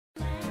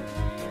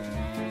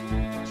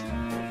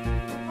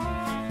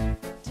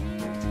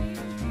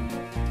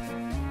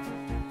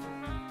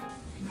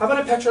How about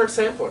a Petrarch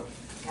sampler?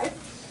 Okay.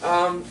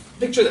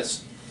 Picture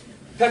this.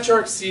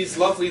 Petrarch sees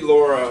lovely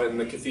Laura in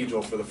the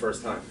cathedral for the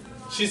first time.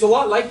 She's a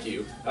lot like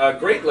you,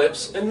 great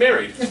lips, and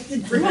married.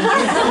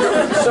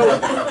 So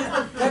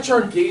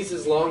Petrarch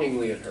gazes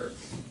longingly at her.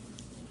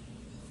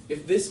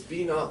 If this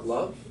be not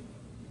love,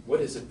 what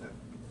is it then?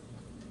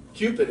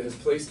 Cupid has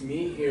placed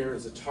me here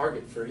as a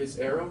target for his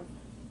arrow,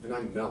 and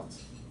I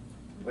melt,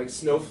 like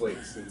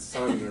snowflakes in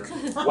sun or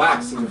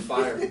wax in the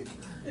fire.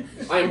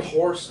 I am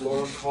hoarse,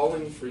 Laura,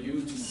 calling for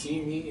you to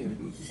see me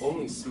and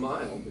only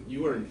smile, but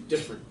you are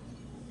indifferent.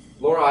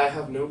 Laura, I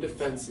have no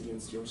defense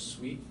against your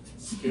sweet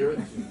spirit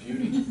and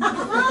beauty.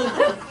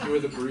 You are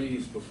the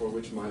breeze before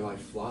which my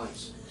life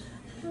flies.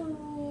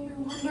 Oh, you're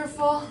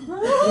wonderful.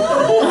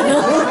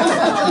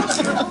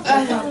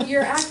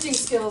 Your acting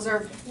skills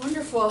are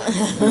wonderful.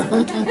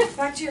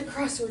 Back to your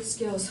crossword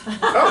skills.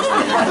 Oh.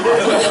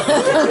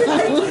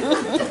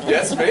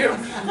 Yes, ma'am.